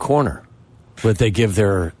offices in the corner, but they give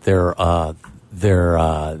the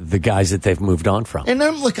guys that they've moved on from. And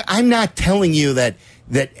I'm not telling you that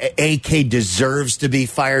AK deserves to be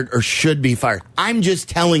fired or should be fired. I'm just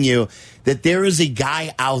telling you that there is a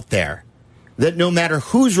guy out there that no matter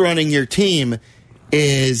who's running your team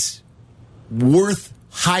is worth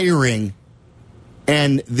hiring,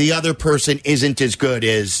 and the other person isn't as good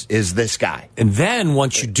as this guy. And then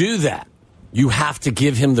once you do that, you have to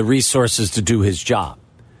give him the resources to do his job.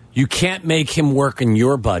 You can't make him work in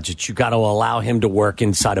your budget. You got to allow him to work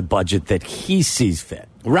inside a budget that he sees fit.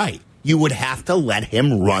 Right. You would have to let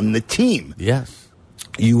him run the team. Yes.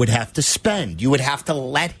 You would have to spend. You would have to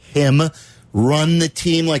let him run the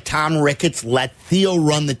team like Tom Ricketts let Theo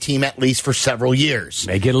run the team at least for several years.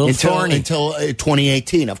 Make it a little thorny. Until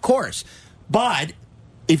 2018, of course. But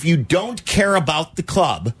if you don't care about the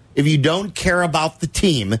club, if you don't care about the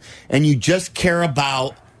team, and you just care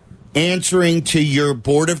about answering to your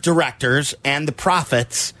board of directors and the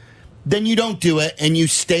profits, then you don't do it, and you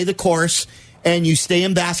stay the course, and you stay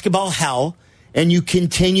in basketball hell, and you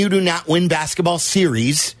continue to not win basketball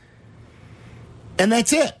series, And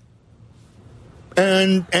that's it.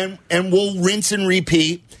 And we'll rinse and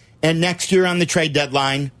repeat. And next year on the trade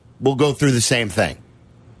deadline, we'll go through the same thing.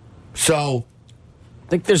 So I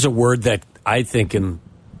think there's a word that I think the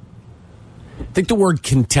word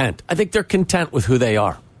content. I think they're content with who they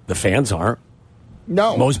are. The fans aren't.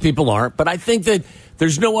 No. Most people aren't. But I think that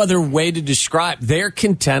there's no other way to describe. They're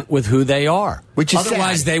content with who they are. Which is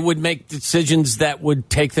Otherwise, sad. they would make decisions that would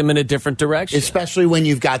take them in a different direction. Especially when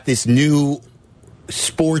you've got this new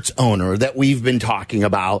sports owner that we've been talking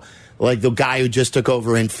about, like the guy who just took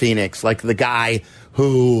over in Phoenix, like the guy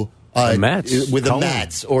who the Mets. with the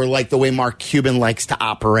Mets, or like the way Mark Cuban likes to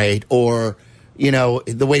operate, or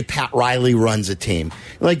the way Pat Riley runs a team.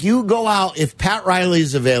 Like, you go out, if Pat Riley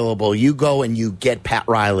is available, you go and you get Pat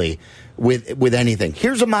Riley with anything.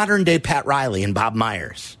 Here's a modern day Pat Riley and Bob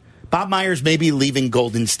Myers. Bob Myers may be leaving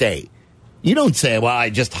Golden State. You don't say, well, I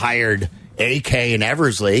just hired AK and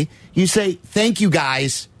Eversley. You say, thank you,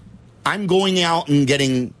 guys. I'm going out and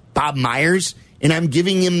getting Bob Myers, and I'm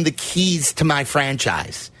giving him the keys to my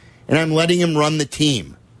franchise, and I'm letting him run the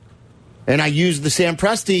team. And I use the Sam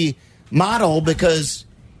Presti model because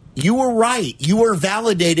you were right. You were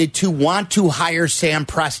validated to want to hire Sam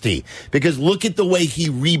Presti because look at the way he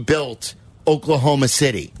rebuilt Oklahoma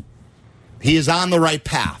City. He is on the right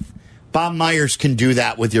path. Bob Myers can do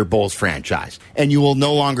that with your Bulls franchise, and you will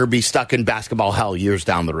no longer be stuck in basketball hell years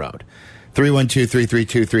down the road.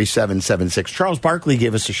 312-332-3776. Charles Barkley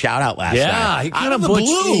gave us a shout-out last night. Yeah, he kind of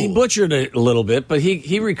butchered it a little bit, but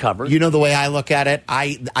he recovered. You know the way I look at it?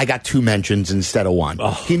 I got 2 mentions instead of 1.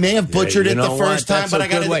 Oh, he may have butchered it the first time, but I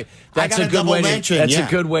got a double mention. That's a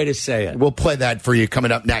good way to say it. We'll play that for you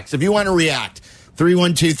coming up next. If you want to react,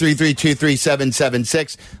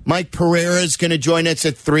 312-332-3776. Mike Pereira is going to join us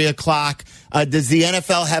at 3 o'clock. Does the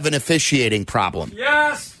NFL have an officiating problem?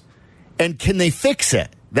 Yes. And can they fix it?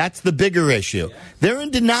 That's the bigger issue. Yes. They're in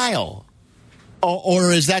denial.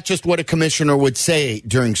 Or is that just what a commissioner would say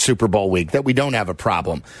during Super Bowl week, that we don't have a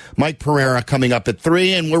problem? Mike Pereira coming up at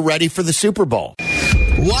 3, and we're ready for the Super Bowl.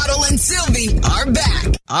 Waddle and Sylvie are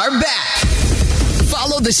back.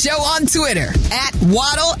 Follow the show on Twitter at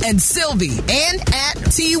Waddle and Sylvie and at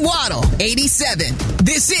TWaddle87.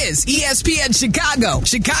 This is ESPN Chicago,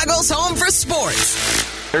 Chicago's home for sports.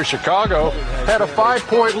 Here, Chicago had a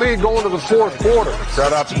 5-point lead going to the fourth quarter.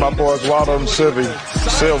 Shout out to my boys Waddle and Sylvie.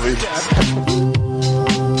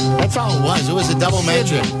 That's all it was. It was a double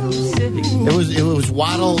mention. It was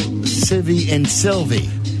Waddle, Sylvie, and Sylvie.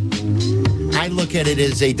 I look at it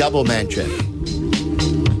as a double mention.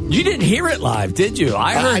 You didn't hear it live, did you?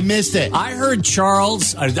 I missed it. I heard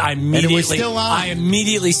Charles. I immediately, and it was still on. I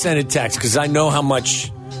immediately sent a text because I know how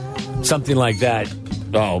much something like that.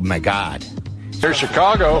 Oh my God! Here,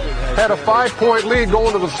 Chicago had a 5-point lead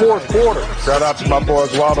going to the fourth quarter. Shout out to my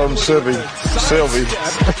boys Waddle and Sylvie.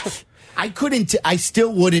 I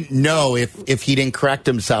still wouldn't know if he didn't correct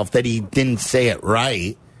himself that he didn't say it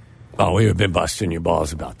right. Oh, we would have been busting your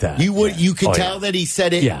balls about that. You would. Yeah. You could tell that he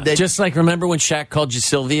said it. Yeah. Just like, remember when Shaq called you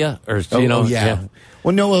Sylvia? Or yeah.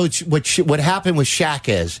 Well, no. What happened with Shaq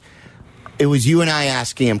is, it was you and I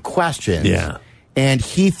asking him questions. Yeah. And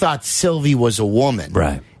he thought Sylvie was a woman.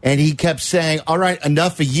 Right. And he kept saying, "All right,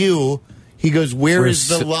 enough of you." He goes, "Where's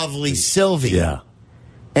the lovely Sylvie?" Yeah.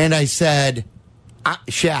 And I said,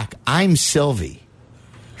 "Shaq, I'm Sylvie."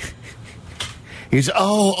 He goes,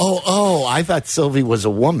 "Oh! I thought Sylvie was a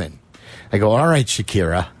woman." I go, "All right,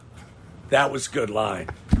 Shakira." That was a good line.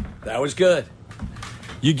 That was good.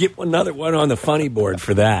 You get another one on the funny board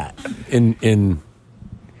for that in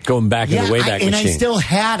going back in the Wayback Machine.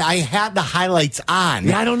 And I had the highlights on.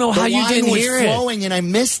 Yeah, I don't know how you didn't hear it. The line was flowing and I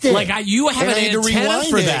missed it. Like you have an antenna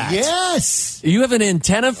for that. Yes. You have an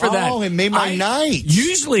antenna for that. Oh, it made my night.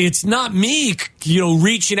 Usually it's not me,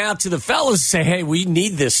 reaching out to the fellas and say, "Hey, we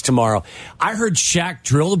need this tomorrow." I heard Shaq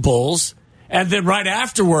drill the Bulls. And then right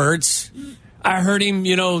afterwards, I heard him,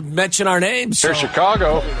 mention our names. Here,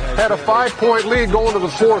 Chicago had a 5-point lead going to the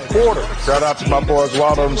fourth quarter. Shout out to my boys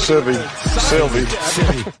Waddle and Sylvie.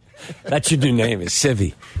 That's your new name, is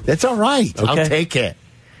Sylvie. That's all right. Okay. I'll take it.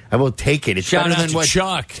 I will take it. It's Shout better out than to what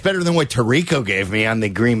Chuck. It's better than what Tirico gave me on the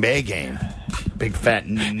Green Bay game. Big fat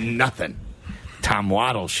nothing. Tom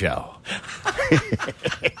Waddle show.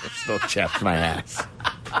 Still chaps my ass.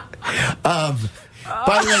 By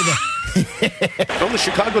the way, the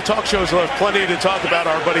Chicago talk shows will have plenty to talk about.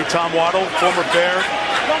 Our buddy Tom Waddle, former Bear.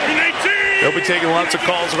 They'll be taking lots of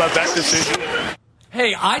calls about that decision.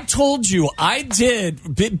 Hey, I told you, I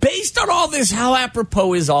did, based on all this, how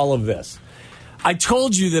apropos is all of this? I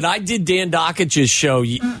told you that I did Dan Dockich's show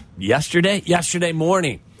yesterday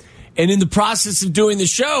morning. And in the process of doing the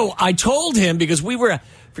show, I told him, because we were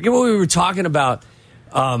forget what we were talking about.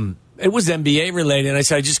 It was NBA related, and I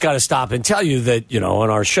said, I just got to stop and tell you that, on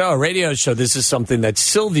our show, radio show, this is something that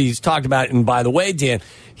Sylvie's talked about. And by the way, Dan,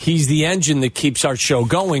 he's the engine that keeps our show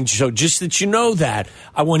going. So just that you know that,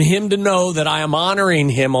 I want him to know that I am honoring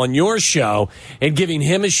him on your show and giving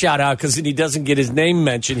him a shout out, because if he doesn't get his name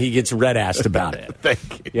mentioned, he gets red-assed about it.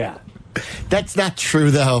 Thank you. Yeah. That's not true,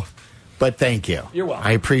 though. But thank you. You're welcome.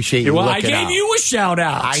 I appreciate you looking out. I gave you a shout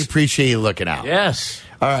out. I appreciate you looking out. Yes.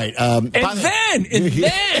 All right. Then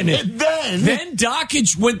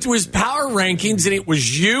Dockage went through his power rankings, and it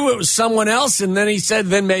was you, it was someone else, and then he said,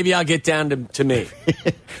 then maybe I'll get down to me.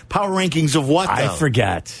 Power rankings of what, though? I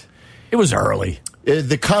forget. It was early.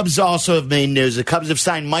 The Cubs also have made news. The Cubs have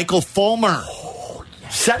signed Michael Fulmer.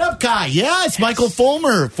 Setup guy. Yeah, it's Michael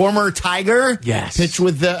Fulmer, former Tiger. Yes. Pitched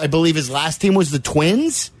with, I believe his last team was the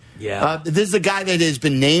Twins. Yeah. This is the guy that has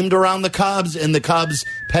been named around the Cubs, and the Cubs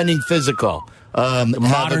pending physical.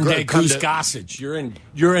 Modern day Goose Gossage.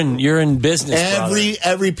 You're in business.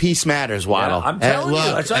 Every piece matters, Waddle. Yeah, I'm telling you.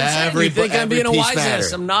 That's what I'm saying. You think I'm being a wise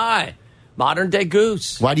ass? I'm not. Modern day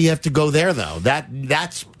Goose. Why do you have to go there, though?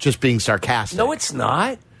 That's just being sarcastic. No, it's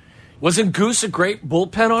not. Wasn't Goose a great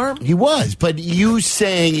bullpen arm? He was, but you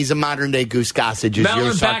saying he's a modern day Goose Gossage is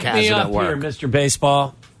your sarcasm back me up at work. here, Mr.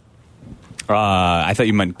 Baseball. I thought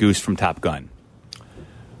you meant Goose from Top Gun.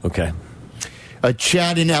 Okay.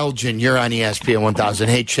 Chad and Elgin, you're on ESPN 1000.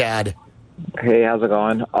 Hey, Chad. Hey, how's it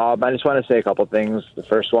going? I just want to say a couple things. The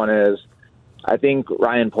first one is, I think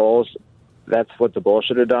Ryan Poles, that's what the Bulls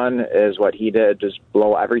should have done, is what he did, just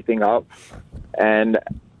blow everything up. And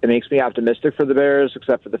it makes me optimistic for the Bears,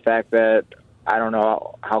 except for the fact that I don't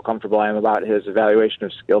know how comfortable I am about his evaluation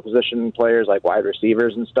of skill position players like wide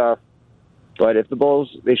receivers and stuff. But if the Bulls,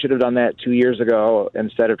 they should have done that 2 years ago.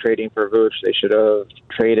 Instead of trading for Vooch, they should have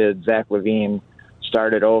traded Zach LaVine,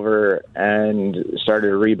 started over, and started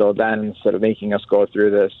to rebuild then instead of making us go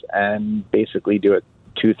through this and basically do it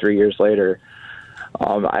 2-3 years later.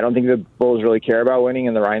 I don't think the Bulls really care about winning,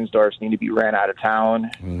 and the Reinsdorfs need to be ran out of town.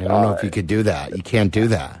 I don't know if you could do that. You can't do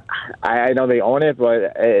that. I know they own it,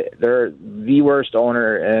 but they're the worst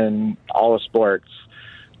owner in all of sports.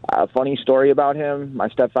 A funny story about him, my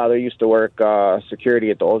stepfather used to work security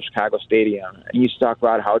at the old Chicago Stadium. And he used to talk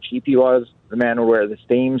about how cheap he was. The man would wear the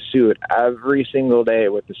same suit every single day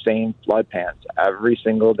with the same flood pants every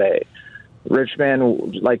single day. Rich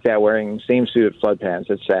man like that wearing same suit, flood pants.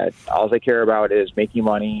 It's sad. All they care about is making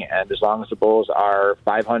money, and as long as the Bulls are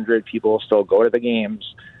 500, people will still go to the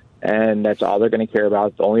games, and that's all they're going to care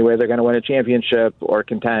about. The only way they're going to win a championship or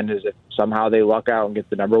contend is if somehow they luck out and get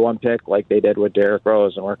the number one pick like they did with Derrick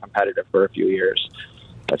Rose and were competitive for a few years.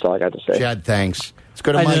 That's all I got to say. Chad, thanks. Let's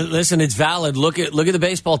go to Mike. Listen, it's valid. Look at the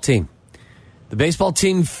baseball team. The baseball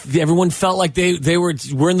team, everyone felt like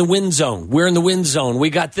we're in the win zone. We're in the win zone. We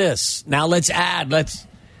got this. Now let's add.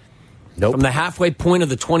 From the halfway point of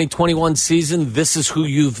the 2021 season, this is who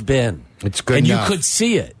you've been. It's good and enough. You could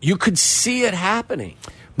see it. You could see it happening.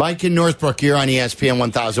 Mike in Northbrook, you're on ESPN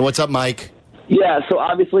 1000. What's up, Mike? Yeah, so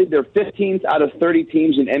obviously they're 15th out of 30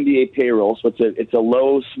 teams in NBA payroll, so it's a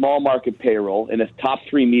low, small market payroll in a top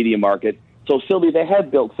 3 media market. So, Sylvie, they have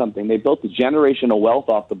built something. They built a generational wealth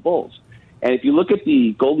off the Bulls. And if you look at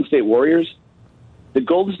the Golden State Warriors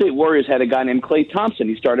had a guy named Klay Thompson.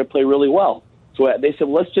 He started to play really well. So they said,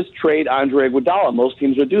 let's just trade Andre Iguodala. Most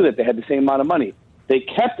teams would do that. They had the same amount of money. They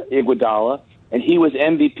kept Iguodala, and he was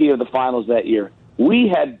MVP of the finals that year.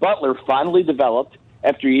 We had Butler finally developed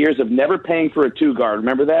after years of never paying for a two-guard.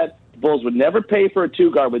 Remember that? The Bulls would never pay for a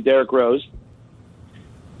two-guard with Derrick Rose.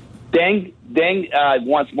 Deng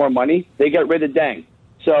wants more money. They got rid of Deng.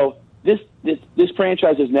 So this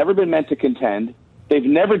franchise has never been meant to contend. They've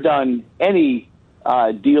never done any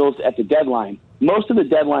deals at the deadline. Most of the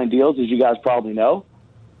deadline deals, as you guys probably know,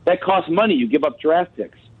 that costs money. You give up draft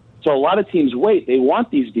picks. So a lot of teams wait. They want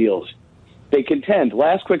these deals. They contend.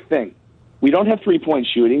 Last quick thing. We don't have three-point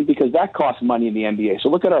shooting because that costs money in the NBA. So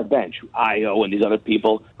look at our bench, Io and these other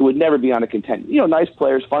people who would never be on a contending. Nice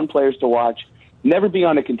players, fun players to watch, never be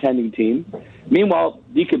on a contending team. Meanwhile,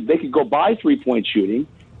 they could go buy three-point shooting.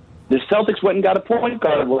 The Celtics went and got a point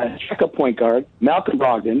guard, backup point guard, Malcolm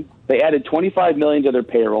Brogdon. They added $25 million to their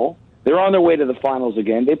payroll. They're on their way to the finals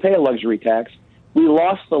again. They pay a luxury tax. We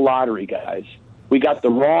lost the lottery, guys. We got the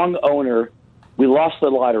wrong owner. We lost the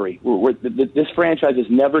lottery. This franchise is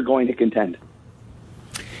never going to contend.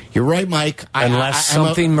 You're right, Mike. Unless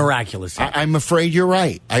something miraculous happens. I'm afraid you're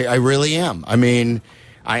right. I really am. I mean,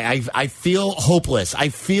 I feel hopeless. I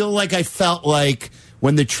feel like I felt like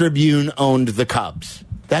when the Tribune owned the Cubs.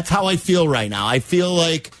 That's how I feel right now. I feel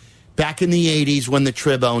like back in the 80s when the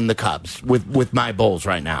Trib owned the Cubs with my Bulls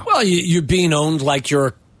right now. Well, you're being owned like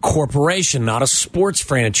you're corporation, not a sports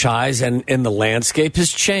franchise, and the landscape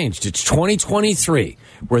has changed. It's 2023,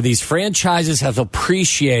 where these franchises have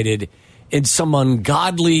appreciated in some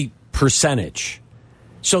ungodly percentage.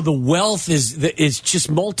 So the wealth is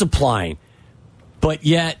just multiplying, but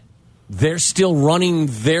yet they're still running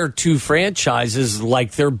their two franchises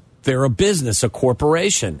like they're a business, a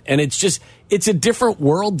corporation. And it's a different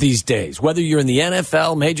world these days. Whether you're in the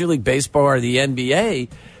NFL, Major League Baseball, or the NBA,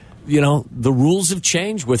 the rules have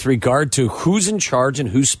changed with regard to who's in charge and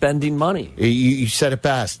who's spending money. You said it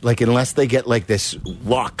best. Like, unless they get like this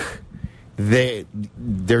luck,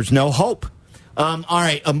 there's no hope. All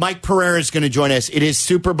right, Mike Pereira is going to join us. It is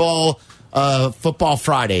Super Bowl Football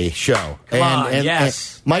Friday show.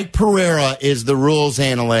 Yes. And Mike Pereira is the rules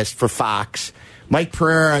analyst for Fox. Mike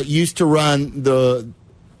Pereira used to run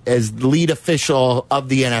as lead official of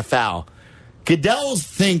the NFL. Goodell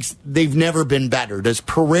thinks they've never been better. Does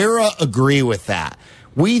Pereira agree with that?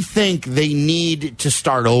 We think they need to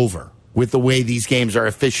start over with the way these games are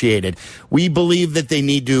officiated. We believe that they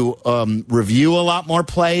need to review a lot more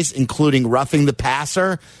plays, including roughing the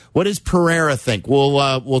passer. What does Pereira think?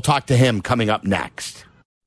 We'll talk to him coming up next.